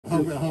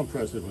How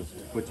impressive was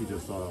what you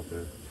just saw out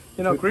there?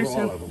 You know,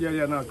 Christian.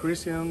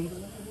 Christian,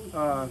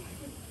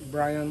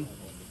 Brian,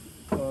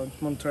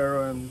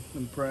 Montero,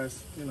 and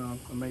Press. You know,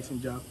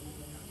 amazing job.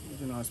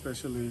 You know,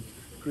 especially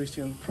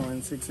Christian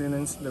throwing 6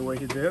 innings the way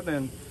he did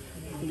and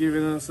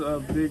giving us a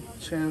big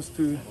chance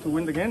to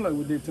win the game like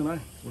we did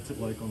tonight. What's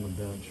it like on the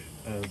bench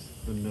as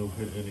the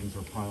no-hit innings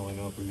are piling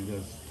up? Are you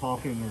guys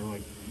talking or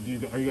like? Are you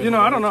guys? You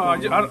know, I don't know.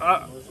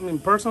 I mean,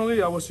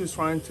 personally, I was just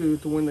trying to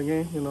win the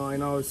game. You know, I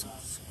know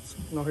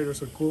no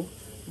hitters are cool,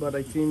 but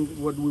I think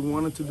what we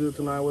wanted to do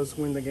tonight was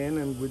win the game,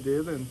 and we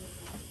did, and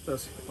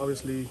that's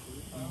obviously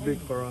big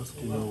for us.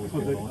 Do you know what's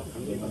going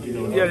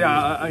on?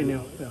 Yeah, I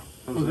knew. Yeah.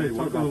 Jose,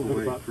 what about the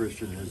way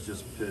Christian has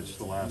just pitched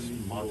the last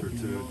month or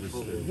two?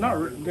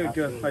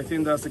 Good. I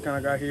think that's the kind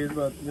of guy he is,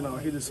 but you know,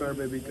 he deserves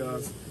it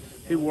because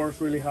he works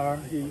really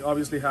hard. He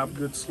obviously have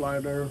good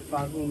slider,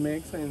 fastball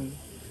mix, and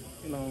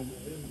you know,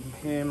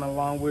 him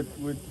along with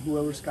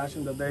whoever's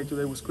catching the day.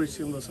 Today was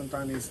Christian, but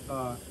sometimes it's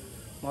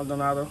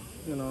Maldonado.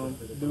 You know,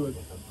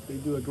 they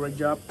do a great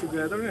job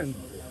together, and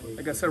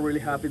like I said,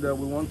 really happy that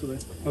we won today.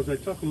 Jose,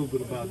 talk a little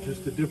bit about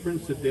just the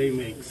difference the day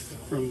makes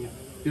from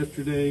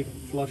yesterday,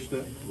 flush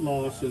that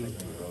loss, and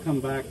come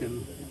back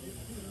and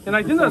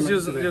I think that's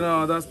just today. You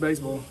know, that's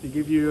baseball. They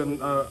give you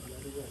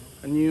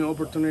a new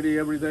opportunity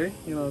every day.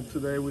 You know,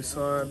 today we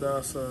saw it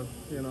as a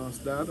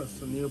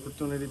new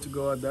opportunity to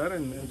go at that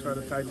and try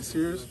to tie the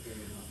series.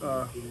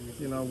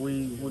 You know,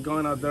 we're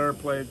going out there,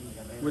 play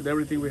with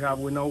everything we have.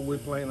 We know we're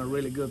playing a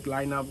really good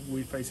lineup.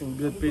 We're facing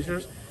good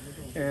pitchers.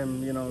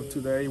 And, you know,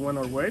 today went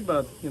our way,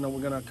 but, you know,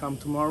 we're going to come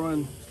tomorrow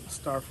and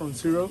start from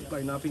zero,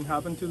 like nothing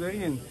happened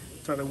today, and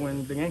try to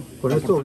win the game.